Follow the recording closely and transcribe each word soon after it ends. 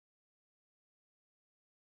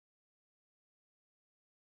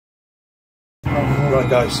Right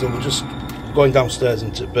guys, so we're just going downstairs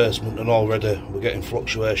into the basement and already we're getting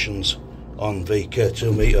fluctuations on the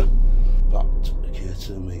K2 meter. That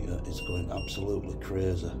K2 meter is going absolutely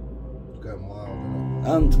crazy. It's getting wild, isn't it?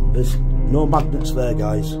 And there's no magnets there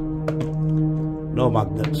guys. No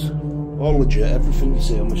magnets. All legit, everything you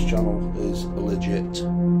see on this channel is legit.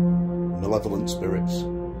 Malevolent spirits.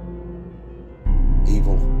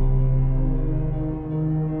 Evil.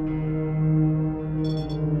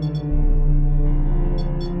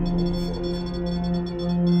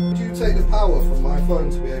 Would you take the power from my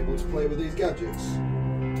phone to be able to play with these gadgets?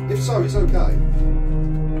 If so, it's okay. I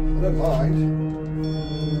don't mind.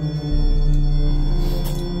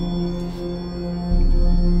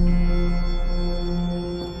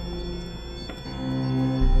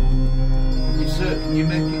 Can you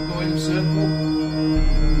make it go in a circle?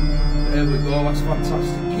 There we go, that's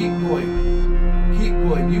fantastic. Keep going. Keep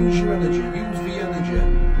going. Use your energy. Use the energy.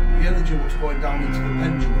 The energy that's going down into the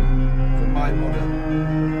pendulum from my body.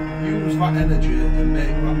 Use that energy and make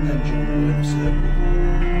that pendulum go in a circle.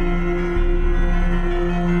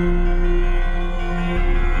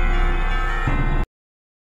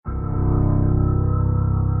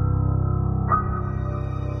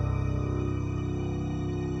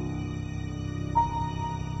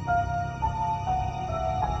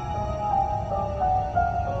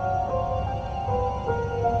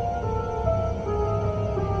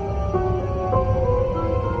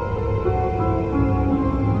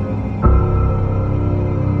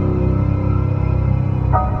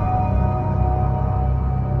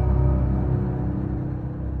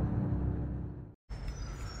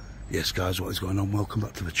 Yes guys, what is going on? Welcome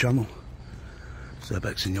back to the channel. It's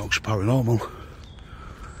Urbexing Yorkshire Paranormal. Do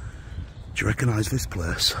you recognise this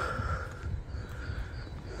place?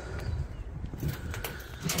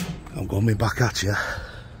 I'm going me back at you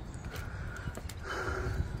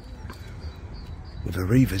with a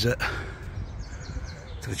revisit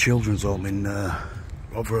to the children's home in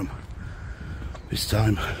Rotherham. This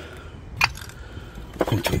time I've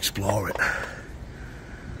come to explore it,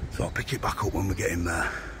 so I'll pick it back up when we get in there.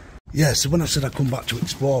 Yeah, so when I said I'd come back to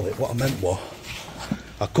explore it, what I meant was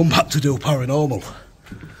I'd come back to do Paranormal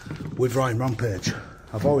with Ryan Rampage.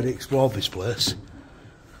 I've already explored this place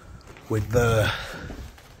with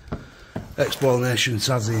Exploration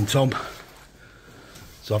Sazzy and Tom.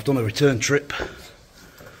 So I've done a return trip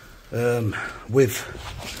with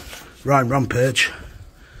Ryan Rampage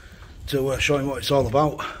to show him what it's all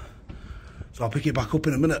about. So I'll pick it back up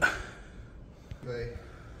in a minute.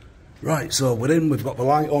 Right, so we're in, we've got the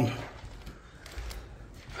light on.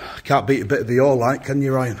 Can't beat a bit of the your light, can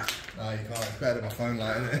you, Ryan? No, you can't. It's better than my phone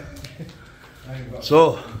light, isn't it?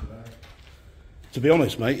 So, to be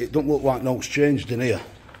honest, mate, it don't look like no's changed in here.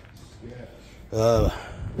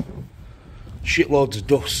 Shitloads of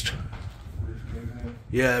dust.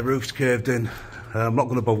 Yeah, roof's caved in. I'm not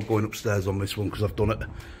going to bother going upstairs on this one because I've done it.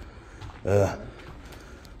 I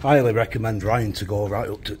highly recommend Ryan to go right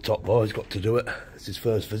up to the top though. He's got to do it. It's his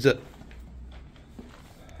first visit.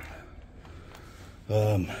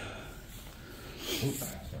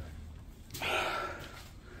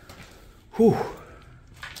 Whew.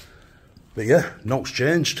 But yeah, nothing's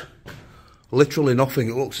changed. Literally nothing.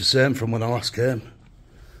 It looks the same from when I last came.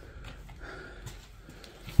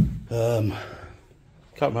 Can't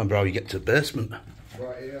remember how you get to the basement.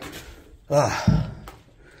 Right here.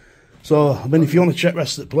 So, I mean, if you want to check the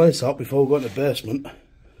rest of the place out before we go into the basement.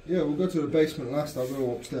 Yeah, we'll go to the basement last. I'll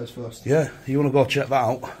go upstairs first. Yeah, you want to go check that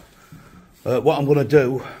out. What I'm going to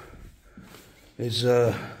do is,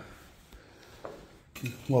 well,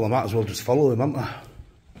 I might as well just follow him, haven't I?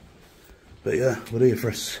 But yeah, we're here for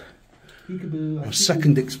a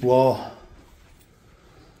second explore.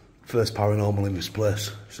 First paranormal in this place.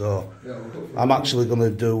 So, yeah, I'm actually going to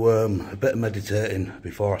do a bit of meditating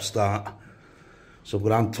before I start. So I'm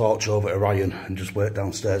going to hand torch over to Ryan and just wait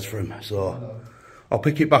downstairs for him. So I'll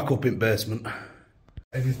pick it back up in basement.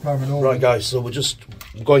 It is paranormal. Right guys, so we're just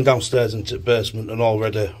going downstairs into the basement and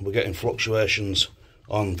already we're getting fluctuations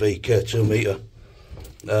on the K2 meter.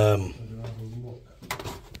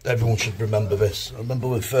 Everyone should remember this. I remember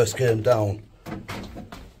when we first came down,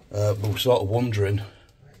 we were sort of wondering.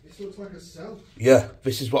 This looks like a cell. Yeah,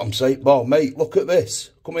 this is what I'm saying. Oh mate, look at this.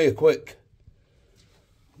 Come here quick.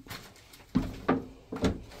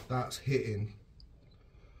 That's hitting.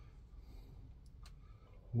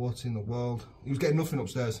 What in the world? He was getting nothing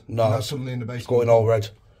upstairs. No, that's suddenly in the basement. It's going all red.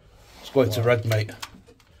 It's going to red, mate.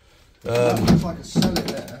 Looks like a cell in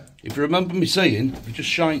there. If you remember me saying, if you just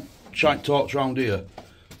shine torch around here,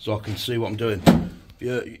 so I can see what I'm doing.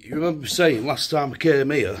 You remember me saying last time I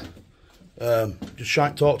came here, just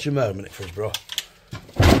shine torch in there a minute for us, bro.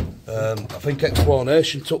 I think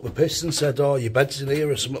Explanation took the piss and said, oh, your bed's in here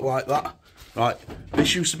or something like that. Right,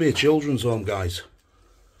 this used to be a children's home, guys.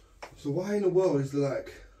 So why in the world is there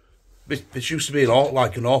like... This used to be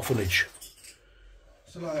like an orphanage.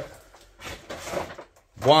 So like...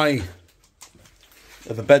 Why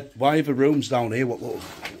are the rooms down here what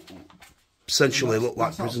essentially look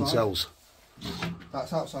like prison cells?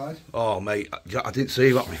 That's outside. Oh, mate, I didn't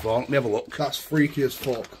see that before. Let me have a look. That's freaky as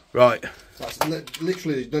fuck. Right. That's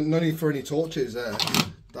literally, no need for any torches there.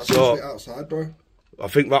 That's literally outside, bro. I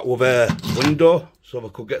think that was their window, so they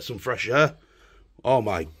could get some fresh air. Oh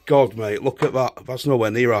my God, mate, look at that. That's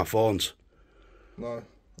nowhere near our phones. No,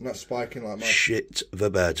 and that's spiking like mad. Shit the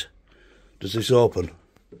bed. Does this open?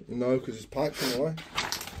 No, because it's piped in the way.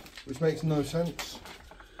 Which makes no sense.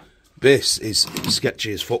 This is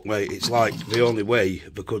sketchy as fuck, mate. It's like the only way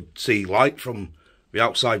they could see light from the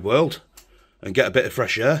outside world and get a bit of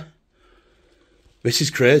fresh air. This is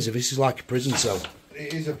crazy. This is like a prison cell.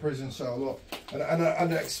 It is a prison cell, look. And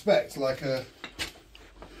I'd expect like a...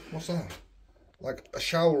 What's that? Like a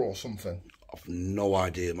shower or something. I've no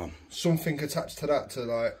idea, man. Something attached to that to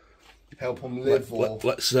like help them live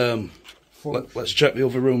let's check the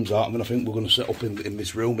other rooms out. I mean, I think we're going to set up in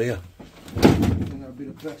this room here. I think that would be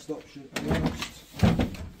the best option, to be honest.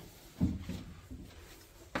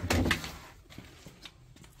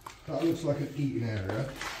 That looks like an eating area.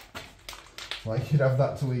 Like you'd have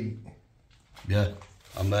that to eat. Yeah,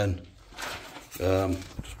 and then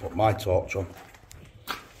just put my torch on.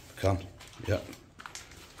 Can, yeah.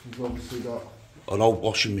 You've obviously got an old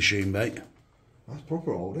washing machine, mate. That's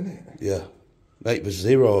proper old, isn't it? Yeah, mate. There's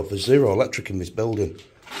zero electric in this building.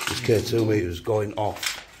 This K2 meter is going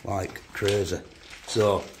off like crazy.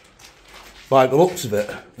 So, by the looks of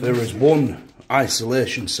it, there is one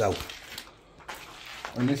isolation cell.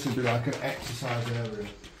 And this would be like an exercise area.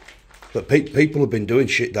 But people have been doing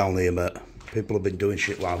shit down here, mate. People have been doing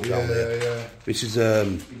shit down here. Yeah. This is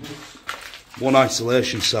one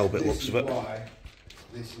isolation cell, but it looks of it. Why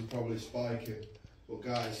this is probably spiking. But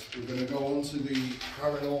guys, we're going to go on to the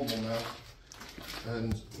paranormal now.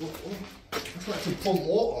 And it's like to pump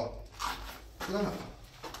water. Look at that.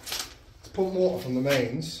 To pump water from the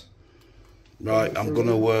mains. Right, I'm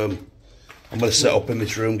gonna set up in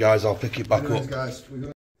this room, guys. I'll pick it back up. Guys,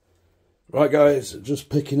 right, guys, just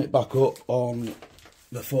picking it back up on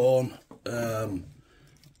the phone. Very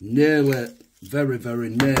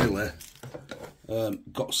nearly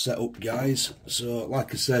got set up, guys. So,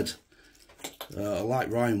 like I said,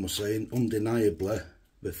 like Ryan was saying, undeniably,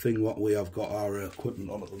 the thing what we have got our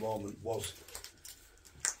equipment on at the moment was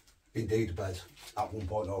indeed a bed at one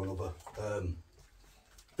point or another.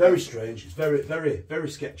 Very strange. It's very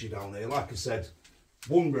sketchy down here. Like I said,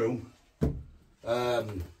 one room,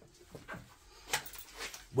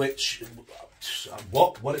 which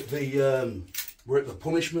what it the we're at the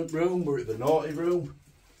punishment room, we're at the naughty room,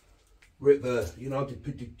 we're at the, you know,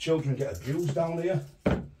 did children get abused down here?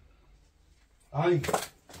 I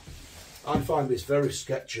find this very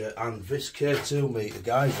sketchy, and this K2 meter,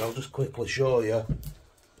 guys, I'll just quickly show you,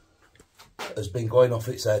 has been going off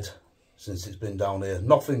its head since it's been down here.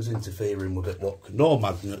 Nothing's interfering with it, look. No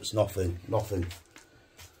magnets, nothing.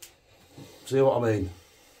 See what I mean?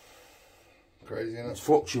 Crazy, isn't it? It's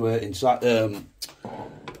fluctuating,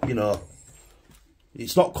 you know,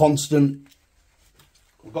 it's not constant.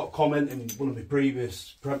 We've got a comment in one of my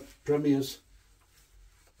previous premieres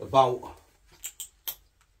about,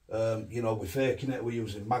 you know, we're faking it, we're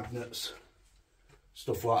using magnets,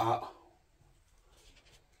 stuff like that.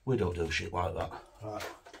 We don't do shit like that. Right.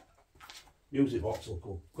 Music box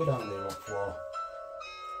will go down there on the floor.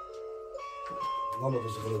 None of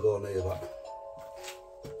us are going to go near that.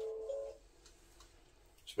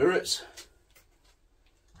 Spirits,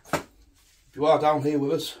 if you are down here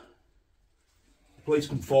with us, please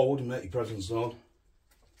come forward and make your presence known.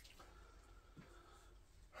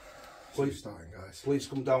 Please starting, guys. Please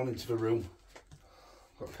come down into the room.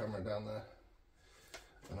 Got a camera down there,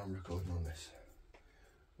 and I'm recording on this.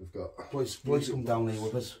 We've got. Please come down here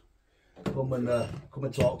with us. Come and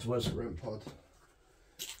talk to us. REM pod.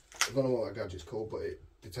 I don't know what that gadget's called, but it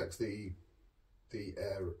detects the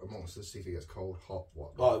air amongst us, see if it gets cold, hot,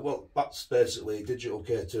 what. Right, well, that's basically a digital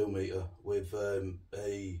K2 meter with a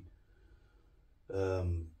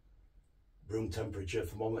room temperature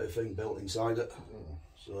thermometer thing built inside it.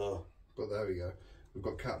 So, but there we go. We've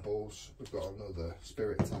got cat balls. We've got another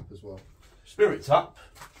spirit tap as well. Spirit tap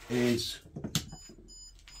is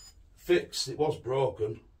fixed. It was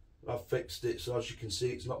broken. I've fixed it, so as you can see,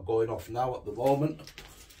 it's not going off now at the moment.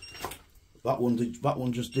 That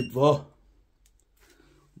one just did though.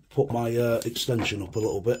 Put my extension up a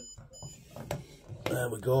little bit. There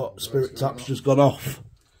we go. Spirit tap's just gone off.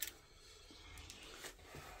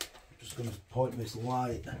 Just going to point this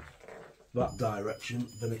light that direction,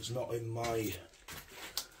 then it's not in my...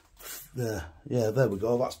 There. Yeah, there we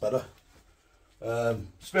go. That's better.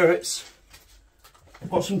 Spirits, I've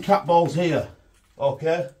got some cat balls here.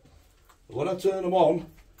 Okay. When I turn them on,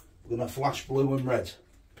 we're going to flash blue and red.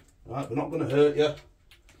 Right, they're not going to hurt you. They're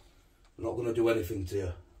not going to do anything to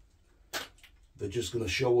you. They're just going to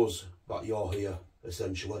show us that you're here,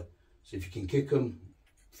 essentially. So if you can kick them,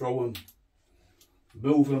 throw them,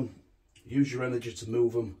 move them, use your energy to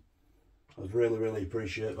move them, I'd really, really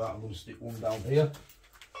appreciate that. I'm going to stick one down here,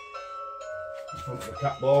 in front of the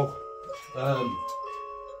cat ball,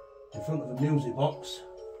 in front of the music box.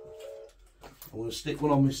 I'm going to stick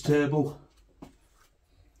one on this table.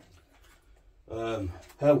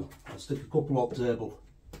 Hell, I'll stick a couple on the table.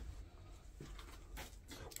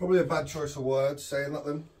 Probably a bad choice of words, saying that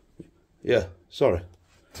then. Yeah, sorry.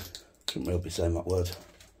 Shouldn't really be saying that word.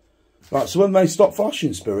 Right, so when they stop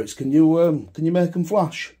flashing, spirits, can you make them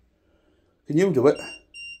flash? Can you do it?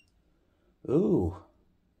 Ooh,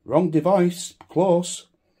 wrong device. Close.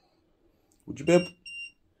 Would you be able...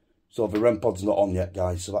 So the REM pod's not on yet,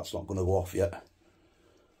 guys, so that's not going to go off yet.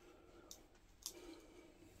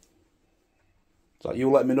 So you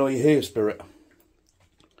let me know you're here, spirit.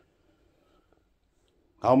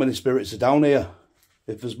 How many spirits are down here?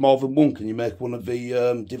 If there's more than one, can you make one of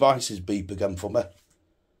the devices beep again for me?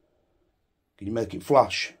 Can you make it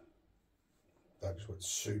flash? That just went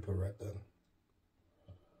super red then.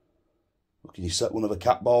 Or can you set one of the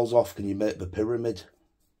cat balls off? Can you make the pyramid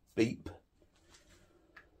beep?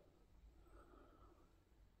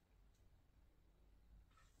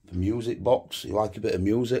 The music box, you like a bit of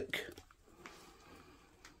music?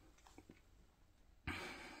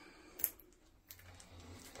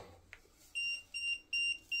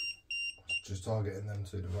 Just targeting them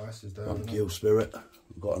two devices down. Thank you, spirit.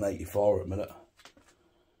 I've got an 84 at the minute.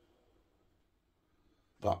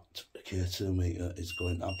 That K2 meter is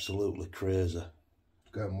going absolutely crazy.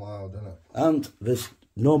 It's going wild, isn't it? And there's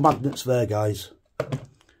no magnets there, guys.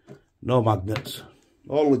 No magnets.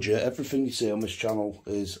 All legit. Everything you see on this channel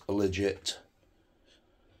is legit.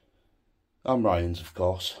 And Ryan's, of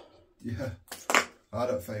course. Yeah. I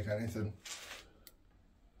don't fake anything.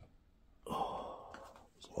 There's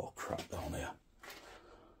a lot of crap down here.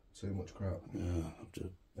 Too much crap. Yeah.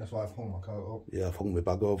 That's why I've hung my coat up. Yeah, I've hung my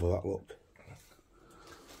bag over that, look.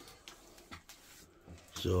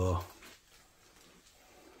 So...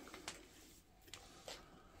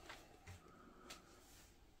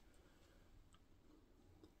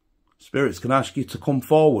 Spirits, can I ask you to come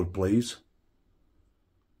forward, please?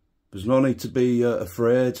 There's no need to be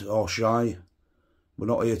afraid or shy. We're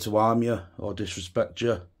not here to harm you or disrespect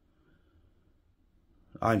you.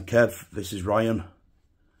 I'm Kev, this is Ryan.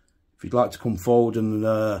 If you'd like to come forward and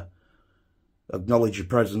acknowledge your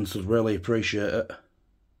presence, I'd really appreciate it.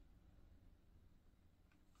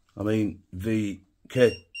 I mean,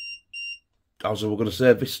 as I was going to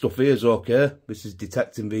say, this stuff here is okay. This is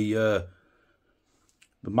detecting the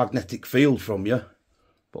magnetic field from you.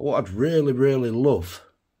 But what I'd really, really love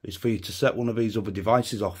is for you to set one of these other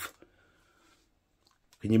devices off.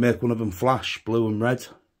 Can you make one of them flash blue and red?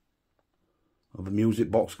 Or the music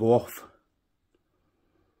box go off?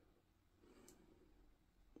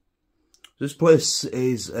 This place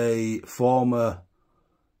is a former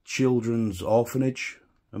children's orphanage,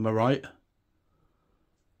 am I right?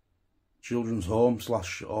 Children's home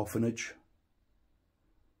 / orphanage.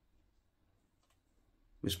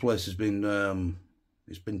 This place has been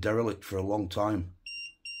it's been derelict for a long time.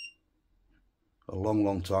 A long,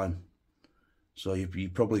 long time. So you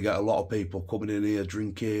probably get a lot of people coming in here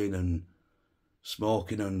drinking and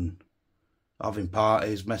smoking and having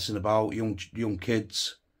parties, messing about, young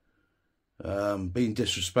kids, being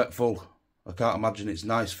disrespectful. I can't imagine it's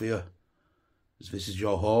nice for you, as this is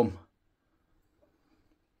your home.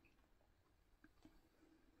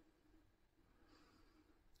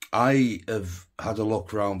 I have had a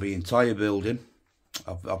look around the entire building.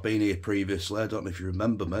 I've been here previously. I don't know if you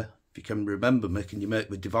remember me. If you can remember me, can you make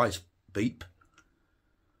the device beep?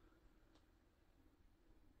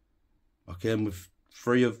 I came with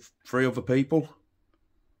three other people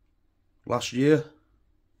last year.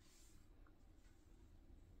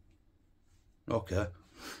 Okay.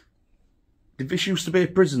 Did this used to be a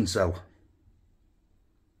prison cell?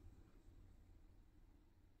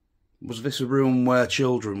 Was this a room where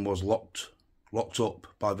children was locked up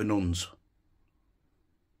by the nuns?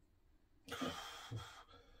 I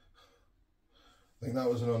think that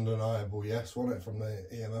was an undeniable yes, wasn't it, from the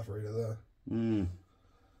EMF reader there?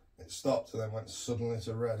 It stopped and then went suddenly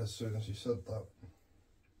to red as soon as you said that.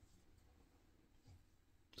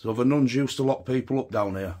 So the nuns used to lock people up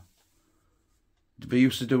down here. They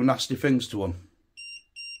used to do nasty things to them.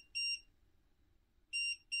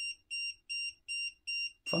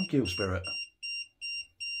 Thank you, Spirit.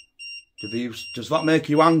 Does that make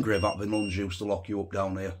you angry that the nuns used to lock you up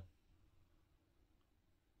down here?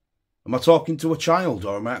 Am I talking to a child,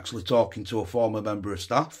 or am I actually talking to a former member of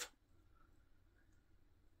staff?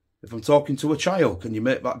 If I'm talking to a child, can you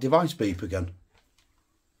make that device beep again?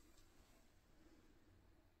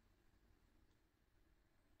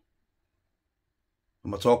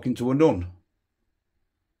 Am I talking to a nun?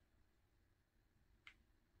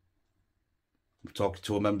 Am I talking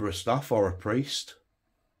to a member of staff or a priest?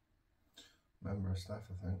 Member of staff,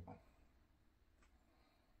 I think.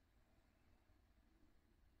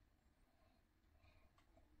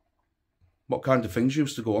 What kind of things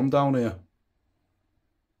used to go on down here?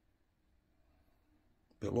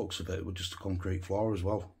 It looks a bit, it was just a concrete floor as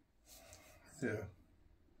well. Yeah.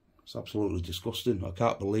 It's absolutely disgusting. I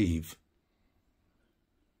can't believe.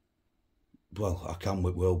 Well, I can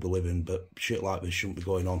with world we live in, but shit like this shouldn't be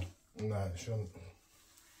going on. No, it shouldn't.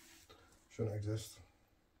 Shouldn't exist.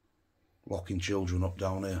 Locking children up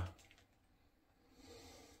down here.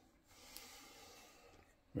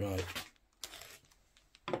 Right.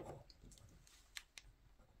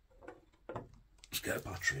 Let's get a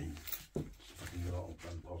battery in. See if I can get out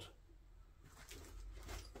of the pod.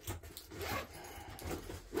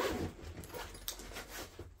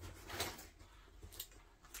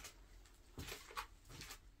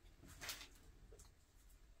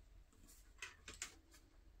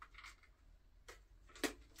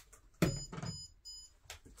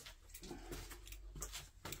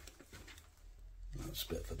 That's a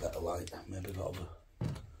bit of a better light. Maybe that'll be.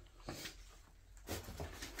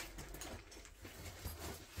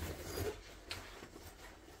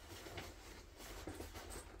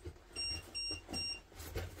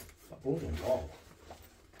 Board on wall.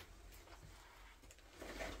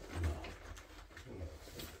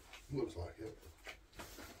 No. Looks like it.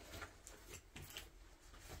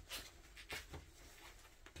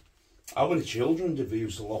 How many children did we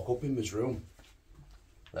used to lock up in this room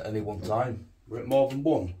at any one time? Were it more than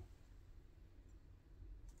one?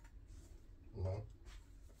 No.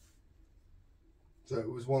 So it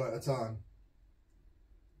was one at a time?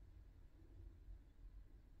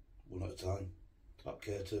 One at a time. That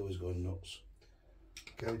K2 is going nuts.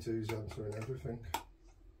 K2's answering everything.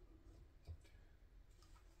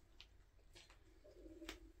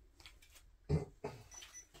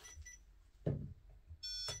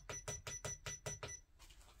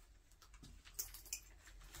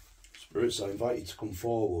 Spirits, I invite you to come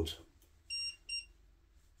forward.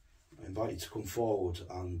 I invite you to come forward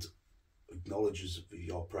and acknowledge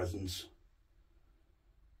your presence.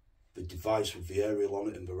 The device with the aerial on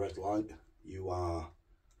it and the red light, you are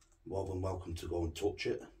more than welcome to go and touch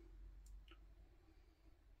it.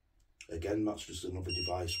 Again, that's just another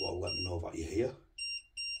device what will let me know that you're here.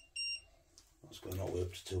 That's going all the way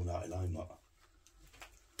up to $2.99, that.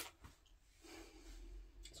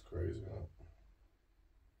 It's crazy, isn't it?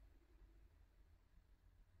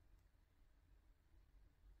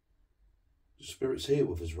 The Spirit's here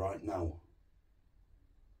with us right now.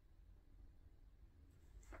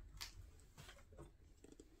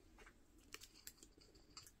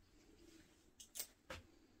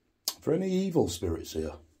 For any evil spirits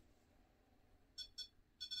here?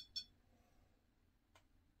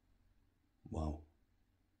 Wow.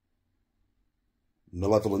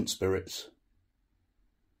 Malevolent spirits.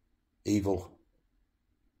 Evil.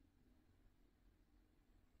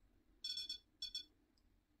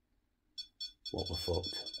 What the fuck?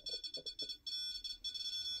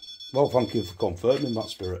 Well, thank you for confirming that,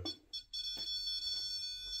 Spirit.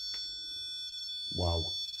 Wow.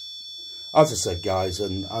 As I said, guys,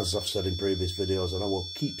 and as I've said in previous videos, and I will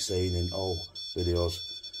keep saying in all videos,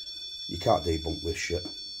 you can't debunk this shit.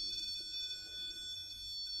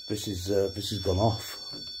 This is gone off.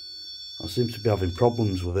 I seem to be having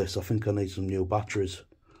problems with this. I think I need some new batteries.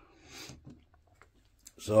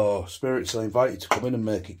 So, Spirits, I invite you to come in and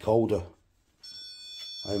make it colder.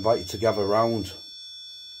 I invite you to gather round.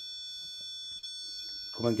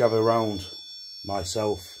 Come and gather round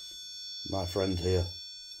myself, my friend here.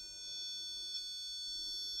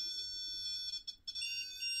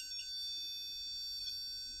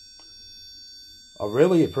 I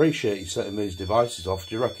really appreciate you setting these devices off.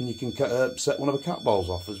 Do you reckon you can set one of the cat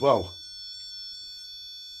balls off as well?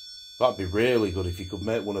 That'd be really good if you could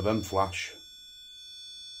make one of them flash.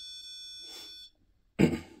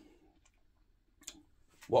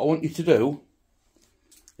 What I want you to do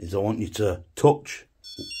is I want you to touch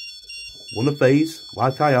one of these,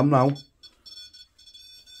 like I am now.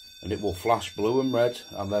 and it will flash blue and red,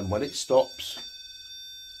 and then when it stops,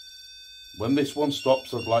 when this one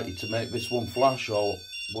stops, I'd like you to make this one flash or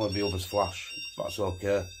one of the others flash, if that's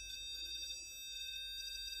okay.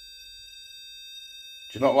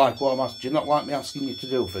 Do you not like what I'm asking? Do you not like me asking you to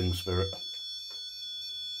do things, Spirit?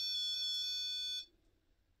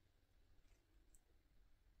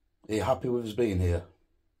 Are you happy with us being here?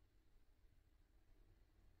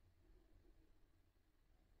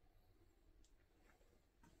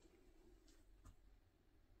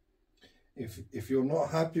 If you're not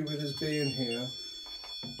happy with us being here,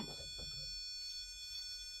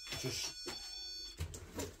 just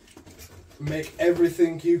make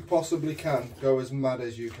everything you possibly can go as mad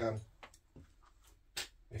as you can.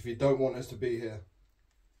 If you don't want us to be here.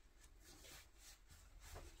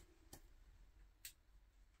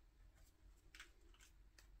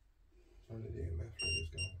 How did the EMF readers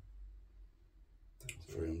go?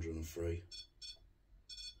 303.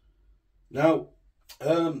 Now,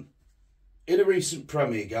 in a recent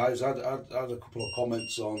premiere, guys, I had a couple of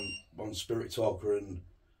comments on Spirit Talker, and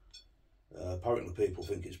apparently people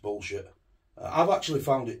think it's bullshit. I've actually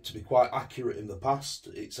found it to be quite accurate in the past.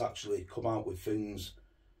 It's actually come out with things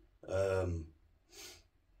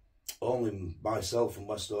only myself and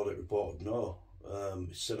West Audit reported no.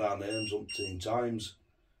 It's said our names umpteen times.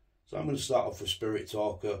 So I'm going to start off with Spirit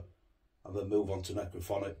Talker and then move on to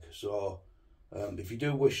Necrophonic. So if you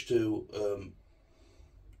do wish to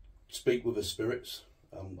speak with the spirits,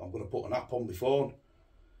 I'm going to put an app on my phone.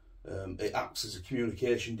 It acts as a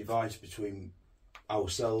communication device between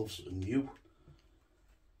ourselves and you.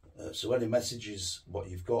 So any messages, what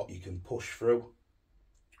you've got, you can push through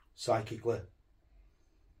psychically,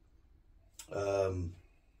 and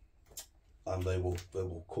they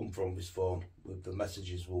will come from this phone. The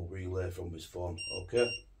messages will relay from this phone. Okay.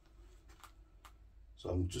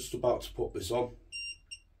 So I'm just about to put this on.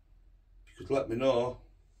 If you could let me know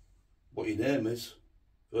what your name is,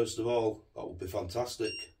 first of all, that would be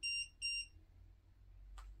fantastic.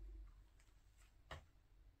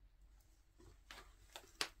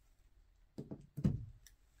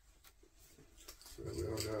 So there we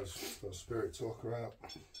are, guys. Got Spirit Talker out.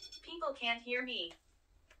 People can't hear me.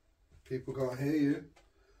 People can't hear you.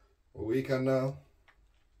 Well, we can now.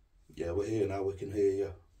 Yeah, we're here now. We can hear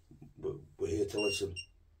you. We're here to listen.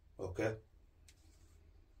 Okay.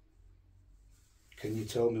 Can you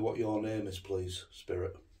tell me what your name is, please,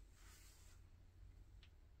 Spirit?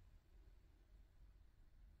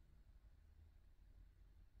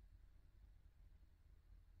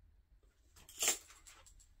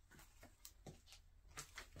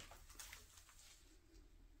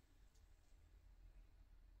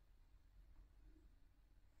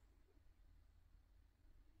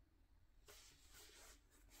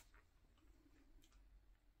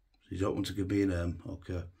 You don't want to give me a name,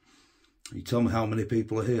 okay. You tell me how many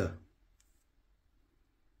people are here.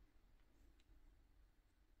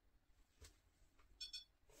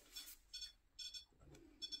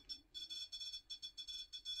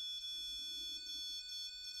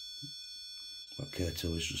 Okay,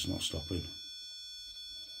 till it's just not stopping.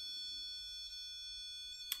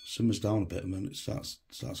 Simmers down a bit and then it starts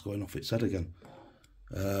going off its head again.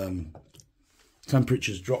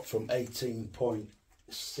 Temperature's dropped from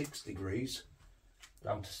 18.6 degrees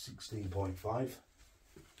down to 16.5.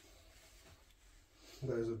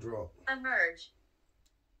 There's a drop. Emerge.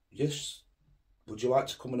 Yes. Would you like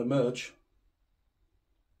to come and emerge?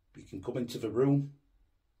 You can come into the room,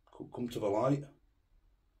 come to the light.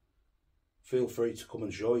 Feel free to come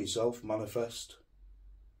and show yourself, manifest,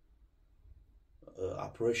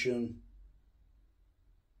 apparition.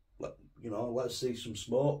 Let's see some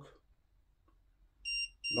smoke.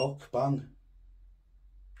 Knock, bang.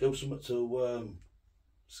 Do something to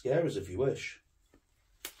scare us if you wish.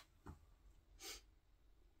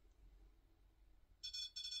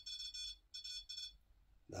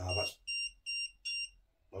 Nah,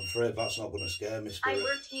 I'm afraid that's not going to scare me, Spirit. I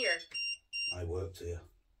worked here. I worked here.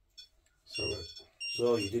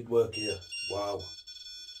 So you did work here. Wow.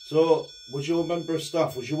 So, was you a member of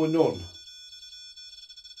staff? Was you a nun?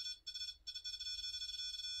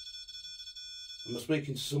 Am I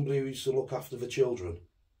speaking to somebody who used to look after the children?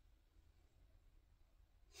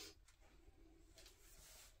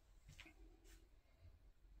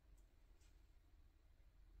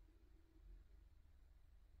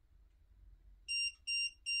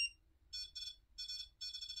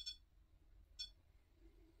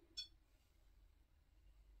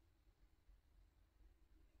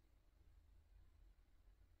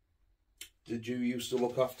 Did you used to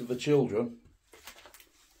look after the children?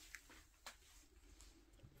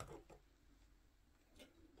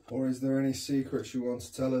 Or is there any secrets you want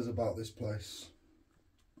to tell us about this place?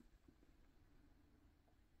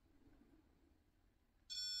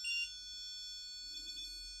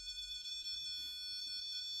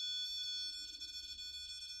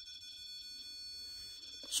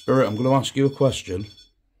 Spirit, I'm going to ask you a question.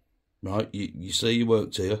 Right, you say you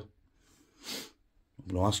worked here. I'm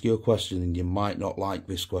going to ask you a question and you might not like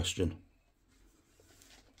this question.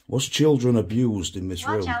 Was children abused in this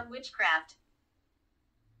room? Watch out, witchcraft.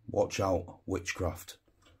 Watch out, witchcraft.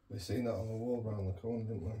 We seen that on the wall round the corner,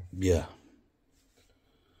 didn't we? Yeah.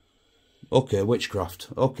 Okay, witchcraft.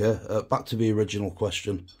 Okay, back to the original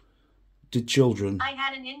question. Did children... I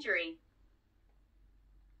had an injury.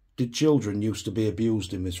 Did children used to be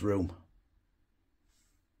abused in this room?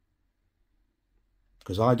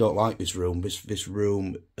 Because I don't like this room. This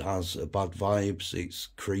room has bad vibes. It's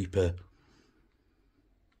creepy.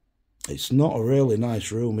 It's not a really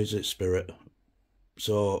nice room, is it, Spirit?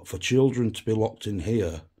 So for children to be locked in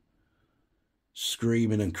here,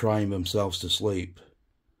 screaming and crying themselves to sleep,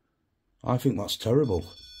 I think that's terrible.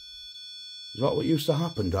 Is that what used to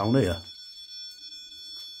happen down here?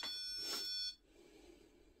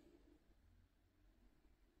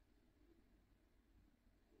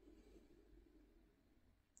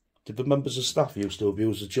 Did the members of staff used to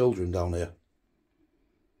abuse the children down here?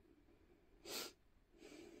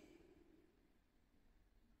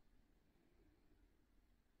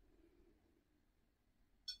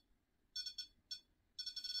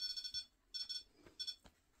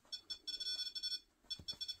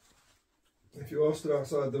 If you are still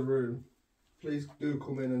outside the room, please do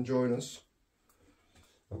come in and join us.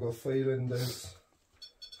 I've got a feeling there's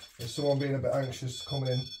someone being a bit anxious to come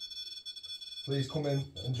in. Please come in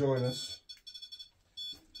and join us.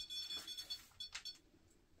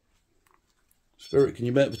 Spirit, can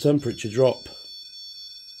you make the temperature drop?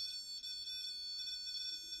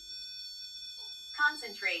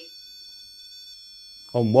 Concentrate.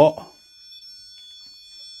 On what?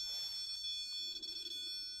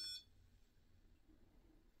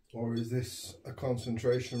 Or is this a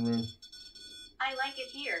concentration room? I like it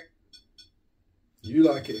here. You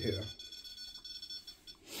like it here?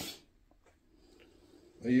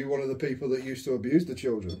 Are you one of the people that used to abuse the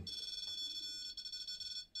children?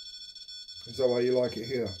 Is that why you like it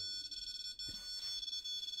here?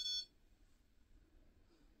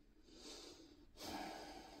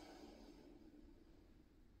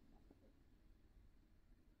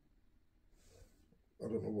 I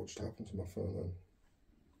don't know what just happened to my phone then.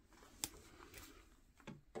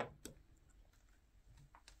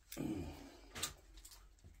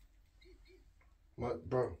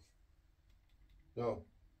 Bro. No.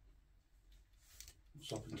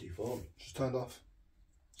 What's happened to your phone? Just turned off.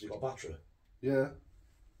 Has it got battery? Yeah.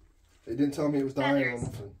 It didn't tell me it was dying or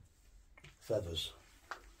Feathers. nothing. Feathers.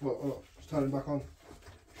 Look, just turn it back on.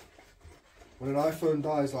 When an iPhone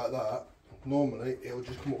dies like that, normally it'll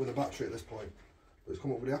just come up with a battery at this point. But it's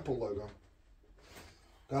come up with the Apple logo.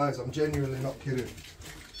 Guys, I'm genuinely not kidding.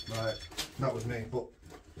 Right, that was me, but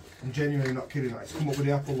I'm genuinely not kidding. Like, it's come up with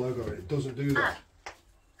the Apple logo and it doesn't do that.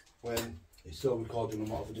 When It's still recording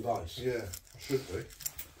them out of a device. yeah, it should be.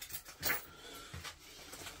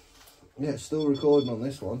 Yeah, it's still recording on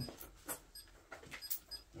this one.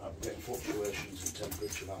 Right, we're getting fluctuations in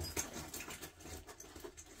temperature now.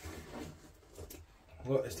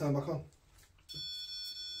 Look, it's turned back on.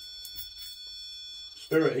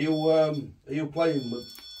 Spirit, are you playing with?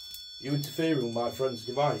 Are you interfering with my friend's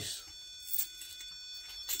device?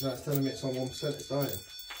 No, it's telling me it's on 1%. It's dying.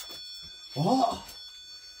 What?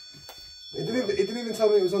 It didn't even tell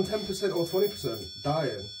me it was on 10% or 20%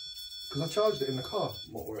 dying. Because I charged it in the car.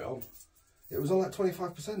 What were it on? It was on like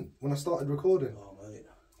 25% when I started recording. Oh mate.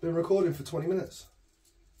 Been recording for 20 minutes.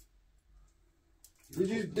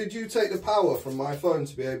 Did you take the power from my phone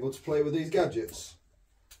to be able to play with these gadgets?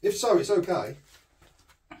 If so, it's okay.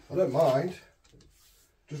 I don't mind.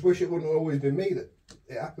 Just wish it wouldn't have always been me that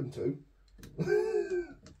it happened to.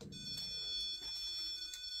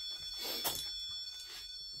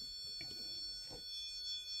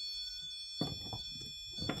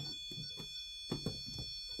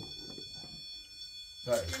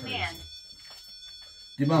 That is crazy.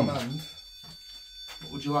 Demand. Demand.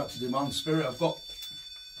 What would you like to demand, Spirit? I've got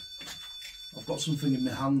something in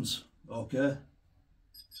my hands. Okay.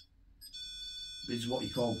 These are what you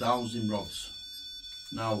call dowsing rods.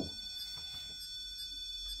 Now,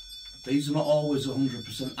 these are not always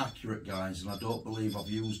 100% accurate, guys, and I don't believe I've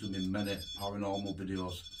used them in many paranormal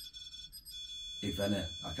videos, if any.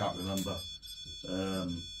 I can't remember.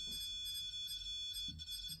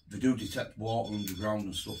 They do detect water underground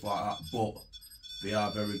and stuff like that, but They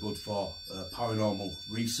are very good for paranormal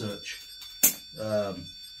research,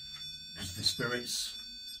 because the spirits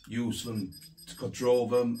use them to control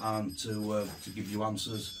them and to give you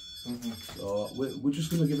answers. So we're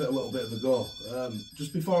just going to give it a little bit of a go.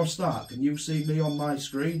 Just before I start, can you see me on my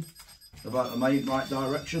screen? Am I in the right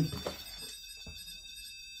direction?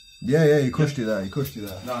 Yeah, you crushed it there,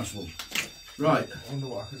 Nice one. Right. I wonder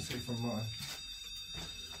what I can see from mine.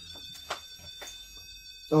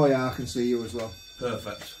 Oh yeah, I can see you as well.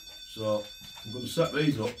 Perfect. So I'm going to set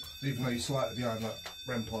these up. Even though you're slightly behind that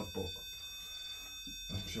REM pod, but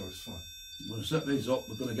I'm sure it's fine. I'm going to set these up.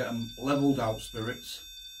 We're going to get them levelled out, spirits.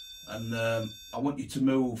 And I want you to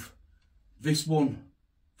move this one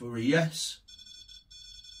for a yes.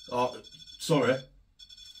 Oh, sorry.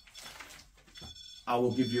 I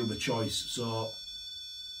will give you the choice. So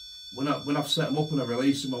when I've set them up and I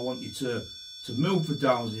release them, I want you to move the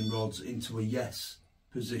dowsing rods into a yes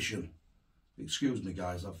position. Excuse me,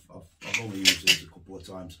 guys. I've only used these a couple of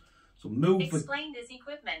times. So move. Explain this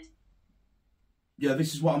equipment. Yeah,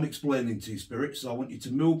 this is what I'm explaining to you, spirits. So I want you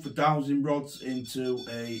to move the dowsing rods into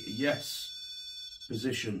a yes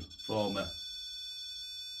position for me.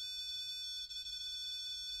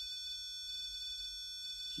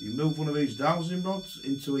 So you move one of these dowsing rods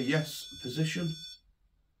into a yes position.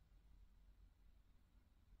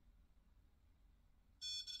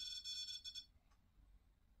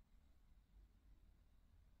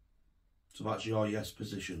 So that's your yes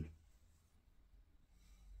position.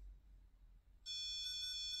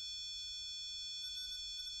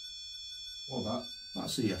 Or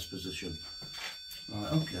that's a yes position.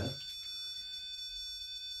 Right, okay.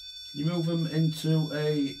 Can you move them into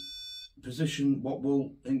a position what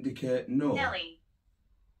will indicate no? Nelly.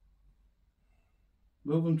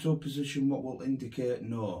 Move them to a position what will indicate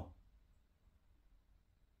no.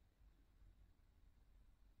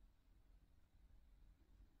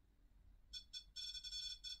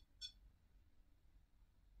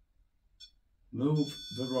 Move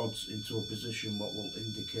the rods into a position what will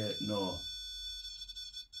indicate no.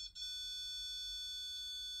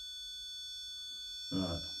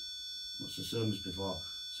 Right, that's the same as before.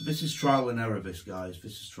 So this is trial and error, this, guys.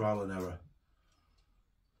 This is trial and error.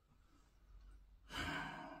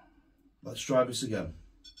 Let's try this again.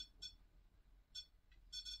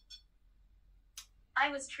 I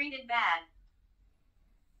was treated bad.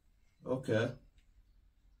 Okay.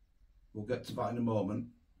 We'll get to that in a moment.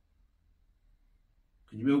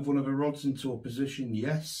 Can you move one of the rods into a position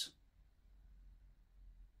yes?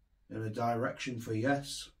 In a direction for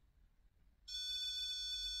yes?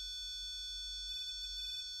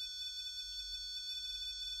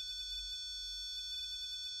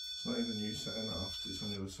 it's not even you setting it off, it's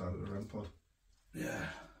on the other side of the REM pod. Yeah.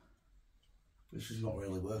 This is not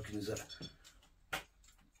really working, is it?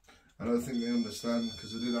 I don't think they understand,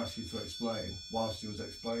 because I did ask you to explain whilst you was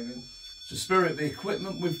explaining. So Spirit, the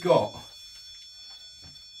equipment we've got,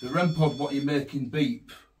 the REM pod, what you're making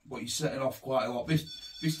beep, what you're setting off quite a lot,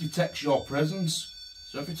 this detects your presence.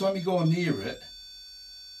 So every time you go near it,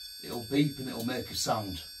 it'll beep and it'll make a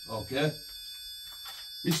sound, okay?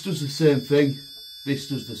 This does the same thing, this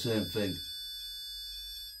does the same thing.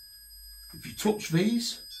 If you touch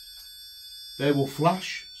these, they will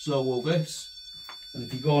flash, so will this. And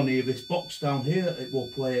if you go near this box down here, it will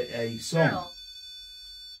play a song.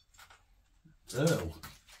 Earl.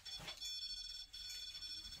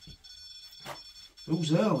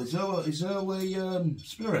 Who's Earl? Is Earl a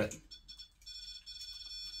spirit?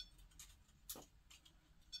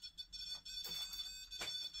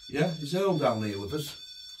 Yeah, is Earl down here with us?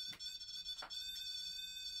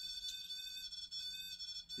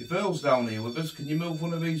 If Earl's down here with us, can you move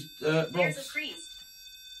one of these rods? There's a priest.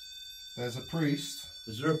 There's a priest.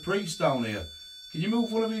 Is there a priest down here? Can you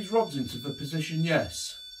move one of these rods into the position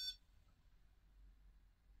yes?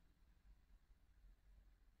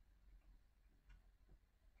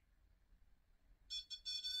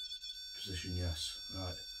 Position yes,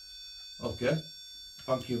 right. Okay,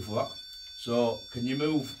 thank you for that. So, can you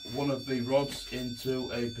move one of the rods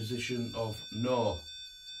into a position of no?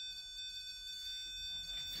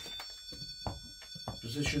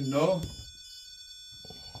 Position no.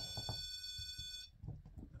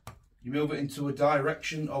 You move it into a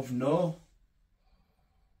direction of no.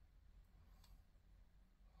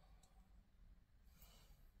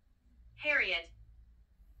 Harriet.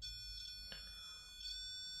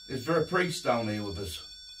 Is there a priest down here with us?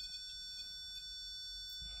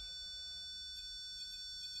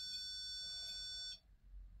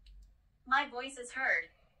 My voice is heard.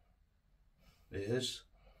 It is.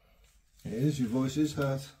 It is, your voice is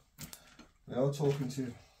heard. We are talking to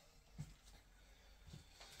you.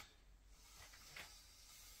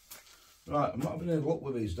 Right, I'm not having any luck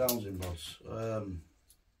with these dowsing rods.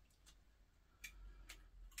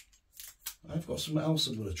 I've got something else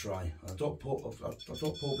I'm going to try. I don't pull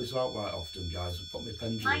this out right often, guys. I've got my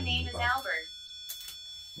pendulum. My name is Albert.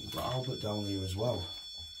 We've got Albert down here as well.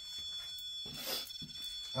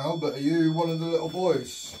 Albert, are you one of the little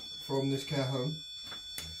boys from this care home?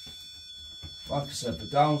 Like I said, the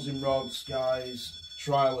dowsing rods, guys,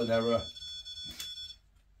 trial and error.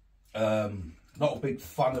 Not a big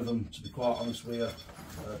fan of them, to be quite honest with you.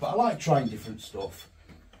 But I like trying different stuff.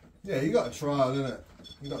 Yeah, you got to try, innit?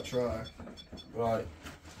 You got to try. Right.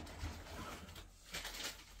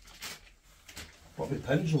 Got my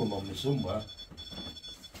pendulum on me somewhere.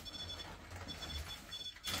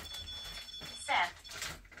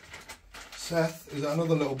 Seth, is that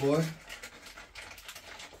another little boy?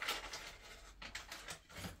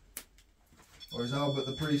 Or is Albert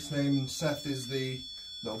the priest's name and Seth is the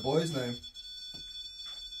little boy's name?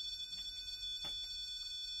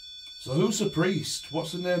 So who's the priest?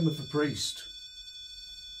 What's the name of the priest?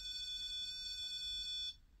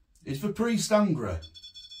 Is the priest angry?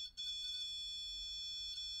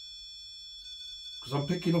 Because I'm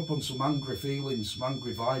picking up on some angry feelings, some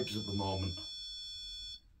angry vibes at the moment.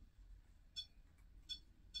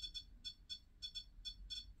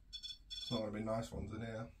 It's not going to be nice ones in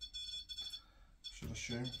here, should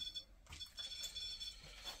assume.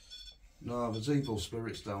 No, there's evil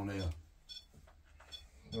spirits down here.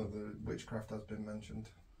 No, the witchcraft has been mentioned.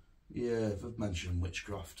 Yeah, they've mentioned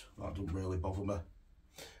witchcraft. That doesn't really bother me.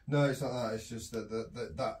 No, it's not that. It's just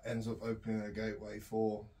that ends up opening a gateway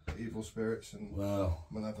for evil spirits and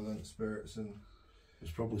malevolent spirits, and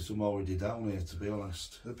there's probably some already down here, to be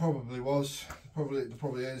honest. There probably was. There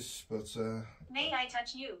probably is, but May I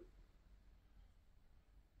touch you?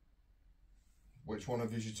 which one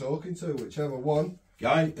of you you talking to? Whichever one.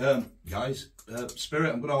 Guys,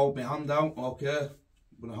 spirit, I'm going to hold my hand out, okay?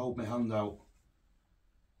 I'm going to hold my hand out.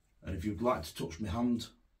 And if you'd like to touch my hand,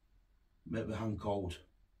 make my hand cold.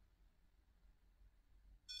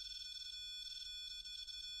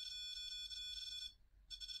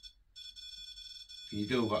 Can you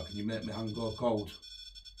do that? Can you make my hand go cold?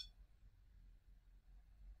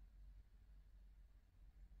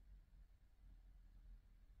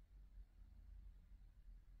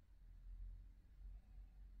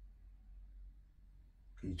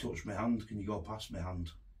 Can you touch my hand? Can you go past my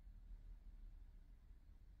hand?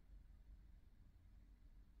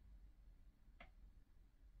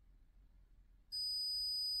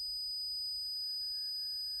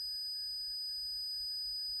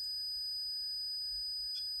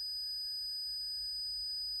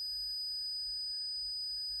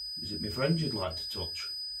 Is it my friend you'd like to touch?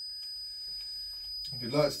 If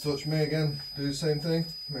you'd like to touch me again, do the same thing.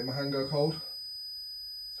 Make my hand go cold.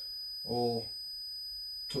 Or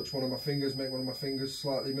touch one of my fingers, make one of my fingers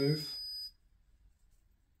slightly move.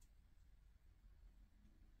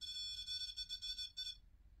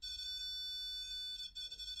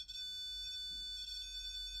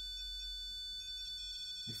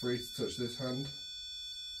 You're free to touch this hand.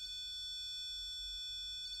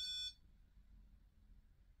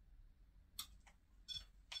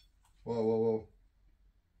 Whoa, whoa, whoa.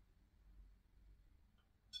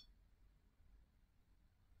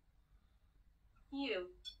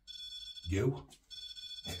 You?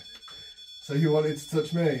 So you wanted to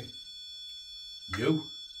touch me? You?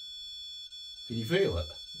 Can you feel it?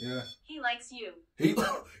 Yeah. He likes you. He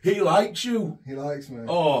likes you? He likes me.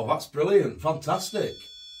 Oh, that's brilliant. Fantastic.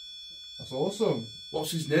 That's awesome.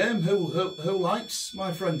 What's his name? Who likes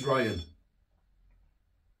my friend Ryan?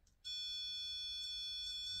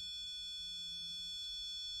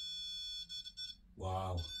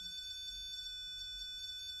 Wow.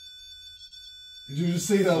 Did you just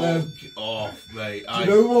see that then? Oh, mate. Do you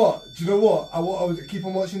know what? Do you know what? I keep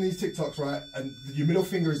on watching these TikToks, right? And your middle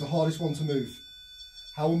finger is the hardest one to move.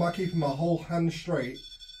 How am I keeping my whole hand straight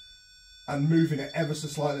and moving it ever so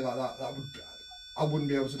slightly like that? I wouldn't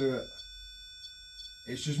be able to do it.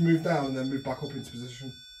 It's just move down and then move back up into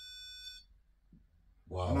position.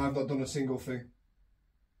 Wow. And I've not done a single thing.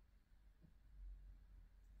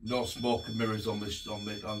 No smoke and mirrors on this.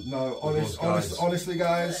 No, honestly,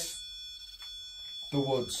 guys. The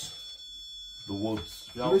woods. The woods.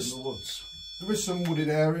 Out in the woods. There is some wooded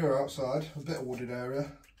area outside. A bit of wooded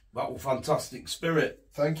area. That was fantastic. Spirit.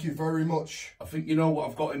 Thank you very much. I think you know what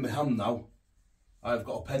I've got in my hand now. I've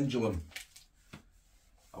got a pendulum.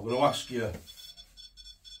 I'm going to ask you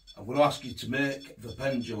to make the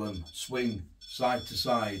pendulum swing side to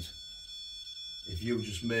side if you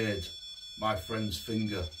just made my friend's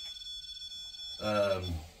finger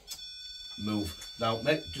move. Now,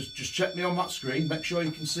 just check me on that screen. Make sure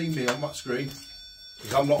you can see me on that screen,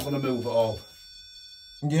 because I'm not going to move at all.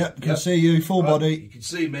 Yep, can see you, full body. You can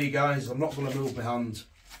see me, guys. I'm not going to move my hand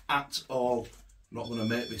at all. I'm not going to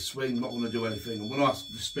make this swing. I'm not going to do anything. I'm going to ask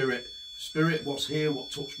the spirit, what's here,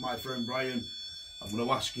 what touched my friend Brian. I'm going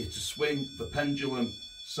to ask you to swing the pendulum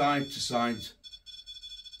side to side.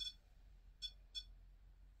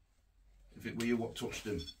 If it were you, what touched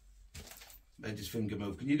him? Made his finger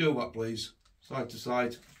move. Can you do that, please? Side to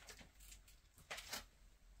side.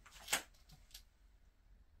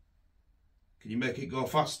 Can you make it go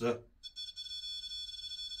faster?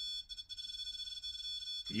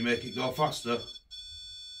 Can you make it go faster?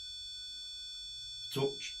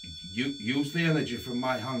 Touch. Use the energy from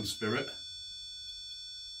my hand, spirit.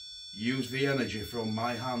 Use the energy from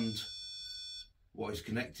my hand. What is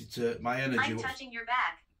connected to my energy? I'm touching your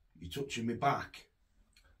back. You're touching me back.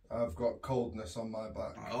 I've got coldness on my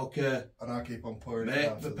back. Okay. And I keep on pouring it Make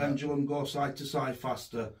down. the pendulum go side to side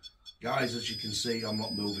faster. Guys, as you can see, I'm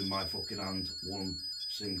not moving my fucking hand one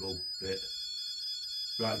single bit.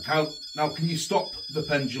 Right, now can you stop the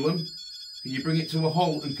pendulum? Can you bring it to a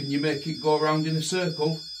halt and can you make it go around in a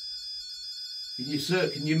circle?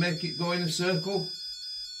 Can you make it go in a circle?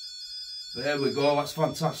 There we go, that's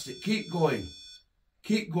fantastic. Keep going.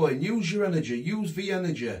 Keep going. Use your energy. Use the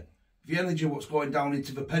energy. The energy what's going down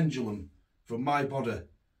into the pendulum from my body.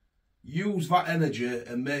 Use that energy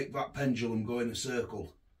and make that pendulum go in a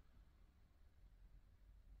circle.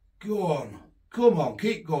 Go on. Come on,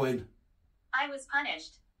 keep going. I was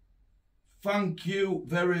punished. Thank you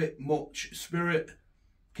very much, spirit.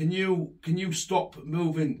 Can you stop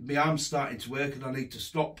moving? My arm's starting to work and I need to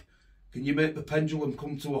stop. Can you make the pendulum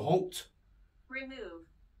come to a halt? Remove.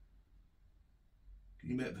 Can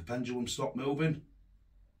you make the pendulum stop moving?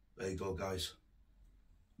 There you go, guys.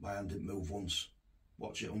 My hand didn't move once.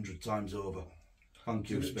 Watch it 100 times over. Thank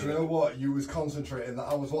you, spirit. Do you know what? You was concentrating that.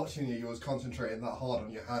 I was watching you. You was concentrating that hard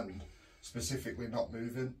on your hand, specifically not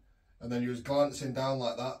moving, and then you was glancing down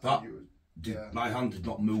like that. My hand did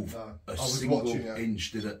not move a single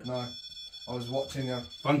inch, did it? No, I was watching you.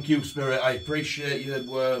 Thank you, spirit. I appreciate you.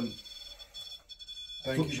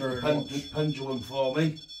 Thank you very much. Pendulum for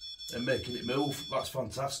me and making it move. That's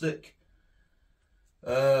fantastic.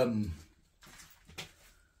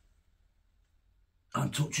 I'm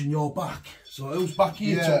touching your back. So whose back are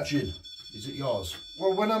you touching? Is it yours?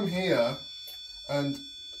 Well, when I'm here and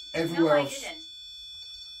everywhere No, I else. didn't.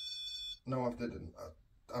 No, I didn't.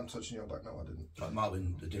 I'm touching your back. No, I didn't. That might have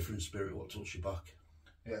been a different spirit what touched your back.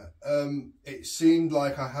 Yeah. It seemed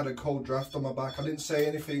like I had a cold draft on my back. I didn't say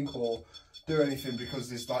anything or do anything because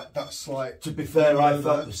there's like that slight. To be fair, I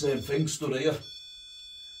felt the same thing stood here.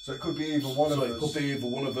 So it could be either one of us. So it could be either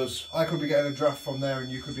one of us. I could be getting a draft from there and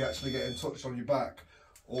you could be actually getting touched on your back,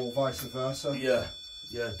 or vice versa. Yeah,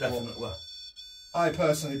 yeah, definitely. I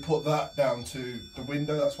personally put that down to the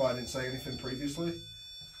window, that's why I didn't say anything previously.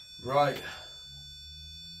 Right.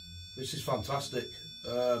 This is fantastic.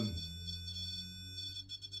 I'm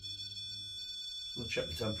going to check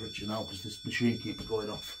the temperature now because this machine keeps going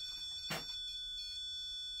off.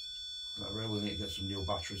 I really need to get some new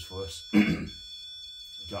batteries first.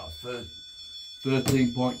 Got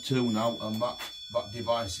 13.2 now, and that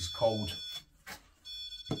device is cold.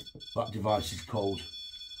 That device is cold.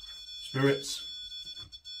 Spirits,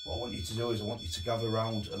 what I want you to do is I want you to gather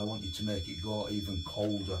round and I want you to make it go even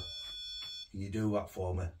colder. Can you do that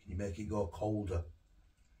for me? Can you make it go colder?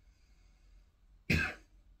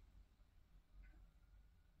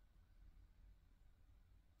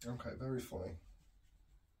 Okay, very funny.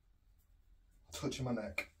 Touching my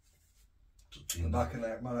neck. Touching the back of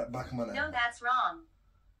my neck. No, that's wrong.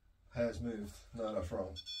 Hairs moved. No, that's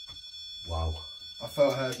wrong. Wow. I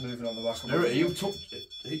felt hairs moving on the back of my neck.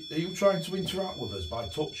 Are you trying to interact with us by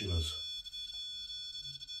touching us?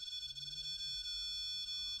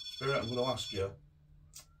 Spirit, I'm going to ask you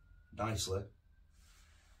nicely.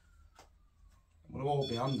 I'm going to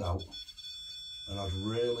hold my hand out, and I'd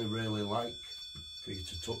really, really like for you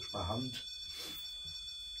to touch my hand.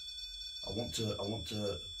 I want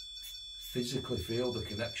to physically feel the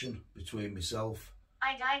connection between myself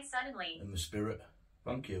I died suddenly. and the spirit.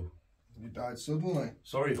 Thank you. You died suddenly.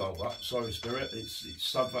 Sorry about that. Sorry, spirit. It's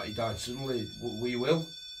sad that he died suddenly. We will.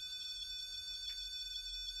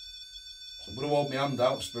 So I'm going to hold my hand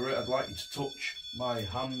out, spirit. I'd like you to touch my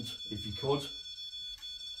hand if you could.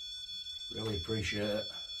 Really appreciate it.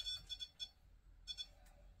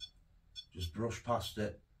 Just brush past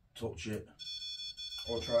it, touch it.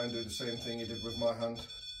 Or try and do the same thing you did with my hand.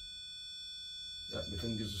 Yeah, my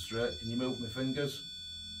fingers are straight. Can you move my fingers?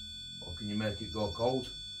 Or can you make it go cold?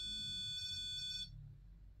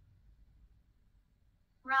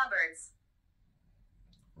 Roberts.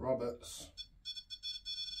 Roberts.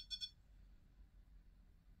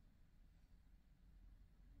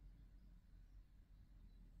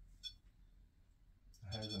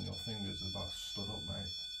 The hairs on your fingers are about stood up, mate.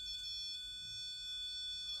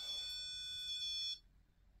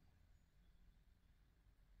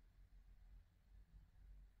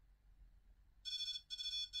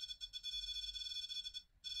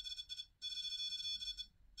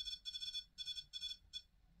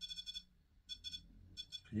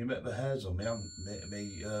 Can you make the hairs on me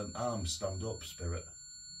arms stand up, Spirit?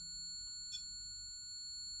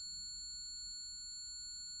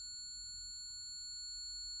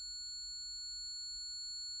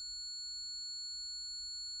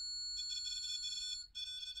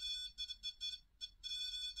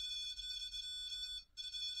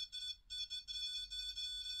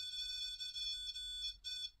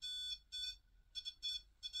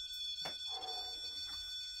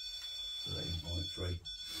 Three.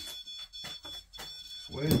 It's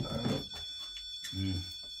weird, isn't it?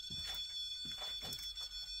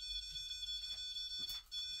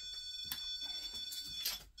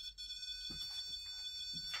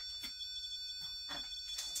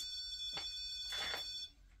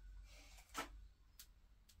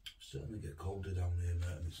 Certainly get colder down here,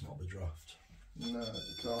 mate, and it's not the draft. No,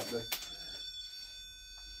 it can't be.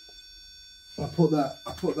 I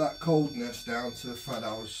put that coldness down to the fact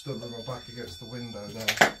I was stood with my back against the window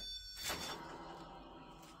there.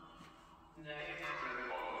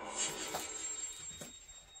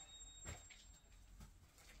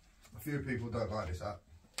 A few people don't like this app.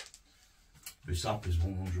 This app is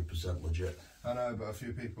 100% legit. I know, but a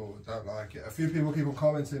few people don't like it. A few people keep on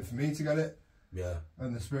commenting for me to get it. Yeah.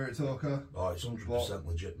 And the Spirit Talker. Oh, it's 100%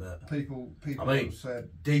 legit, mate. People I mean, have said,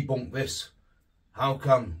 debunk this. How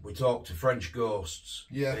can we talk to French ghosts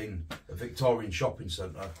yeah, in a Victorian shopping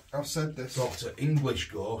centre? I've said this. Talk to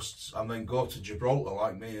English ghosts and then go to Gibraltar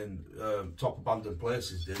like me and Top Abandoned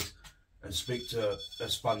Places did and speak to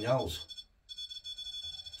Espanols.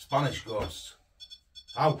 Spanish ghosts.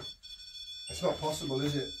 How? It's not possible,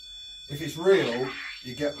 is it? If it's real,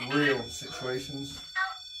 you get real situations.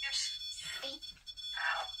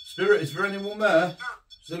 Spirit, is there anyone there?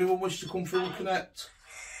 Does anyone wish to come through and connect?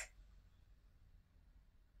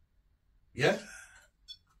 Yeah?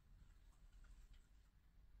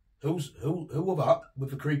 Who was that with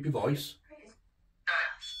the creepy voice?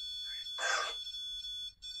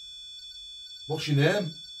 What's your name?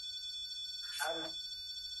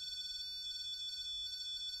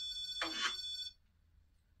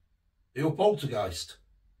 Are you a poltergeist?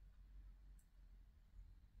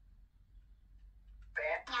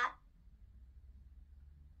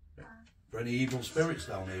 Are there any evil spirits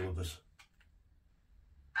down here with us?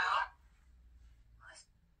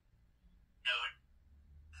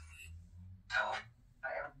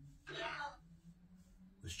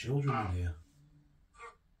 There's children in here.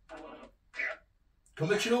 Can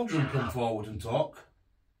the children come forward and talk?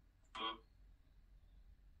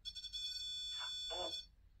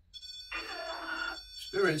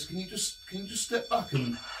 Spirits, can you just step back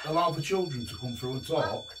and allow the children to come through and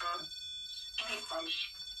talk?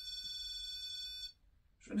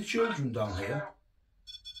 Is there any children down here?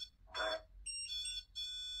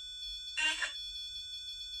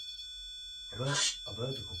 I've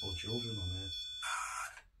heard a couple of children on here.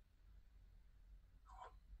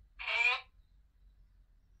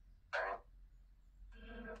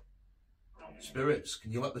 Spirits,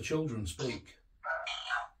 can you let the children speak?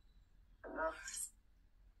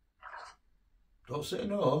 Don't say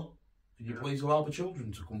no. Can you please allow the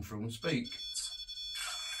children to come through and speak?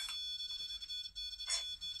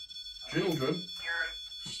 Children?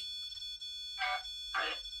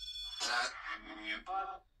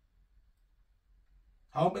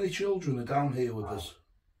 How many children are down here with us?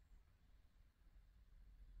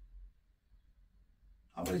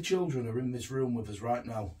 How many children are in this room with us right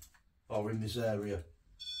now? Or in this area?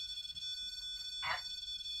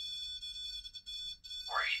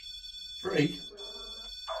 3?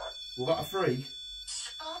 Was that a 3?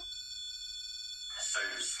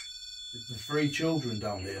 Is there 3 children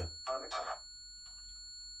down here?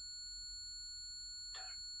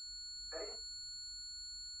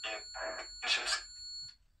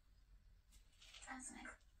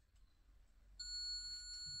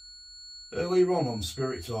 Earlier on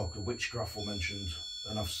Spirit Talker, witchcraft were mentioned,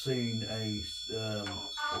 and I've seen a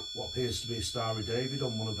what appears to be a Starry David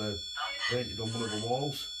on one of the painted on one of the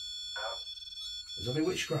walls. Has any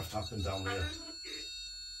witchcraft happened down here?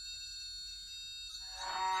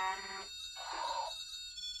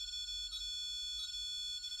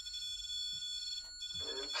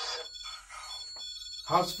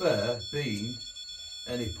 Has there been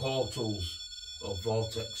any portals or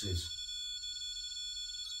vortexes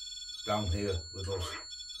down here with us?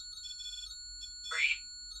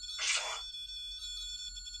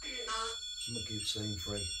 Someone keeps saying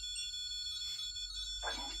free.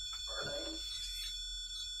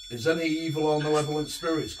 Is any evil or malevolent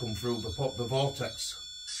spirits come through the vortex?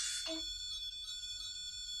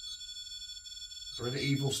 Are any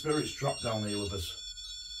evil spirits trapped down here with us?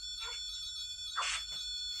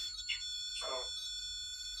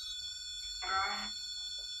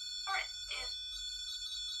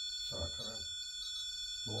 Sorry, Karen.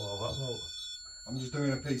 What about that? I'm just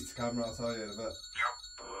doing a piece to camera, I'll tell you in a bit.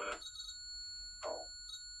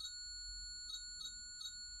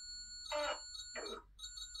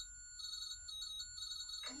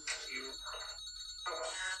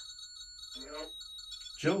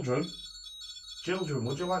 Children,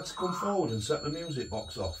 would you like to come forward and set the music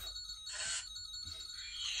box off?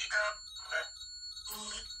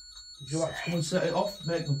 Would you like to come and set it off?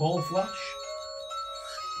 Make the ball flash?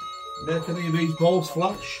 Make any of these balls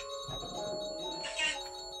flash?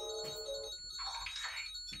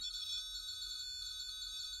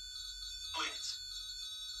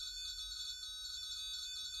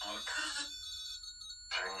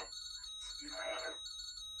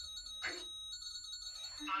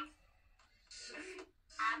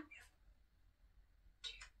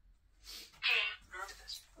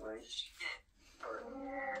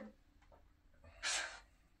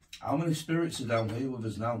 How many spirits are down here with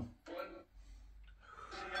us now?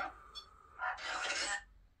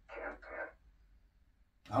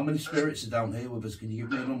 How many spirits are down here with us? Can you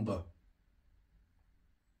give me a number?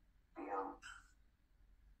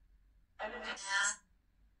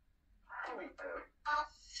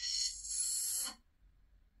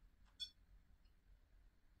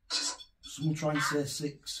 Someone try and say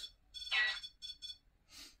 6.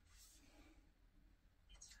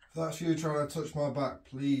 If that's you trying to touch my back,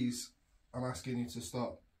 please, I'm asking you to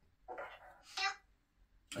stop.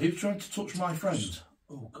 Are you trying to touch my friend?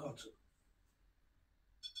 Oh God.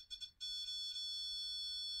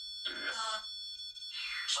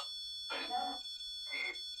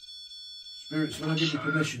 Spirits, when I give you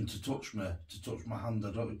permission to touch me, to touch my hand,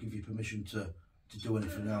 I don't give you permission to do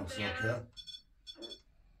anything else, okay?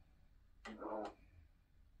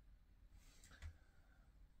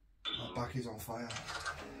 My back is on fire.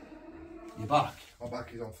 Your back? My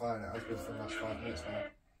back is on fire and it has been for the last 5 minutes now.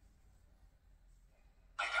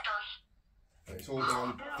 And it's all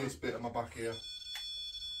down this bit of my back here.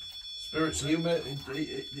 Spirits, are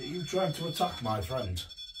you trying to attack my friend?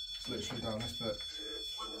 It's literally down this bit.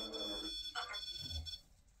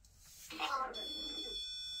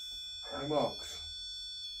 Any marks?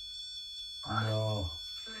 No.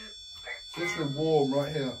 It's literally warm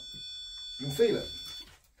right here. You can feel it.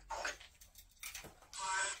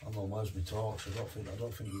 Hang on, where's my torch? I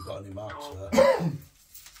don't think you've got any marks there. You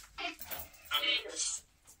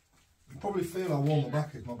can probably feel how warm my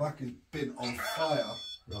back is. My back has been on fire.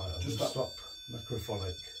 Right, I'll Just just that- stop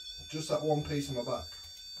necrophonic. Just that one piece of my back.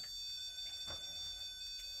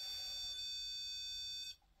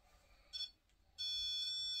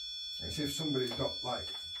 It's if somebody's got like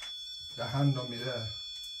their hand on me there.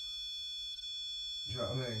 Do you know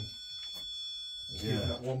what I mean? It's keeping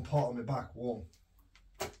that one part of my back warm.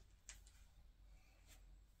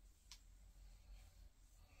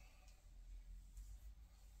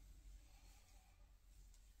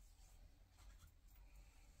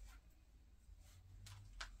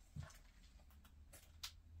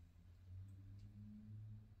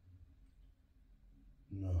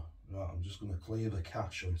 No, right, I'm just going to clear the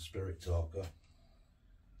cache on Spirit Talker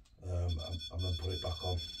and then put it back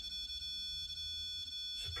on.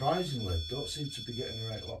 Surprisingly, don't seem to be getting a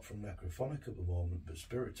right lot from Necrophonic at the moment, but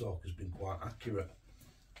Spirit Talk has been quite accurate.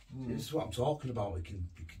 This is what I'm talking about. It can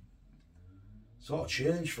sort of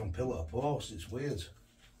change from pillar to post. It's weird.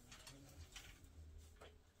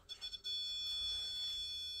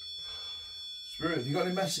 Spirit, have you got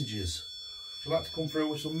any messages? Would you like to come through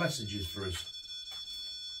with some messages for us?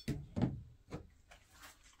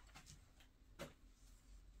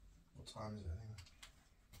 What time is it anyway?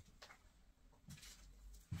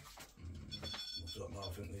 I don't know, I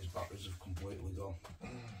think these batteries have completely gone.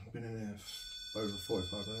 I've been in here for over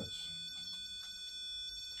 45 minutes.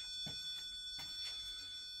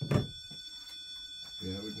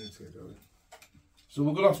 Yeah, we need to get going. So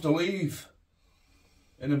we're going to have to leave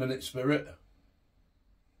in a minute, Spirit.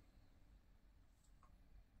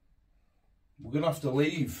 We're going to have to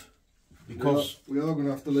leave because we are going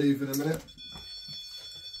to have to leave in a minute.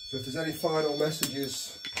 So if there's any final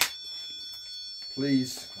messages,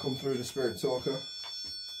 please come through the Spirit Talker.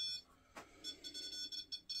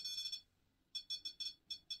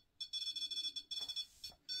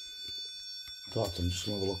 In fact, I'm just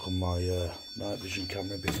going to have a look on my night vision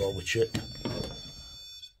camera before we chip.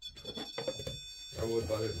 I would,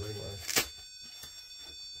 but I didn't bring mine.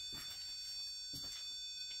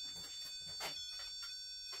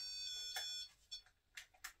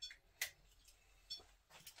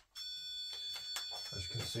 As you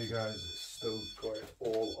can see, guys, it's still going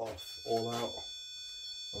all off, all out.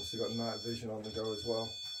 Obviously got night vision on the go as well,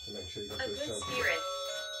 so make sure you go A to good the channel. spirit.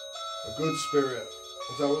 A good spirit.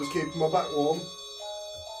 Is that what was keeping my back warm?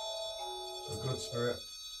 A good spirit.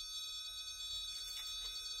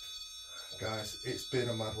 Guys, it's been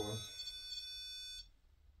a mad one.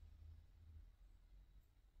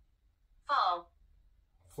 Fall.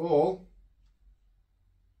 Fall?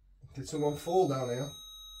 Did someone fall down here?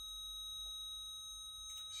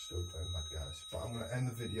 Still going mad, guys. But I'm going to end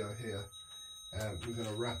the video here. We're going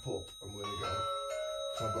to wrap up and we're going to go.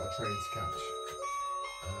 So I've got a train to catch.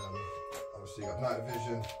 Obviously, you've got night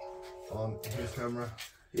vision on his camera.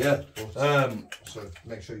 Yeah. So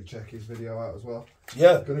make sure you check his video out as well.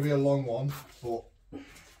 Yeah. Going to be a long one, but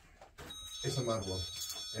it's a mad one.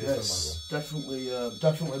 It's a mad one.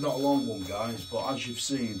 Definitely not a long one, guys. But as you've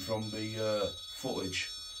seen from the footage,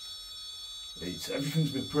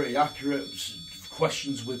 everything's been pretty accurate.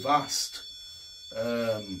 Questions we've asked,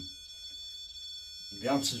 the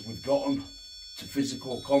answers we've gotten to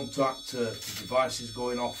physical contact, to devices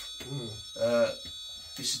going off.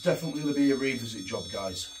 This is definitely going to be a revisit job,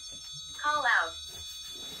 guys. Call out.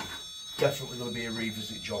 Definitely going to be a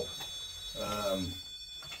revisit job.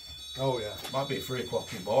 Oh yeah. Might be a 3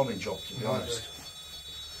 o'clock in the morning job, to be honest.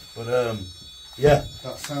 Be. But yeah.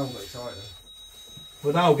 That sounds exciting.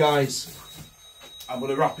 But now, guys, I'm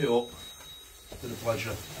going to wrap it up. It's been a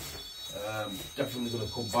pleasure. Definitely going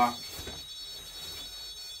to come back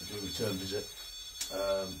and do a return visit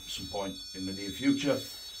some point in the near future.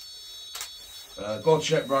 Go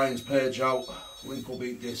check Brian's page out. Link will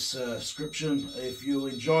be in this description. If you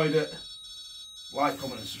enjoyed it, like,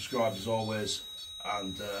 comment and subscribe as always,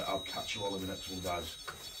 and I'll catch you all in the next one, guys.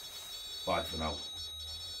 Bye for now.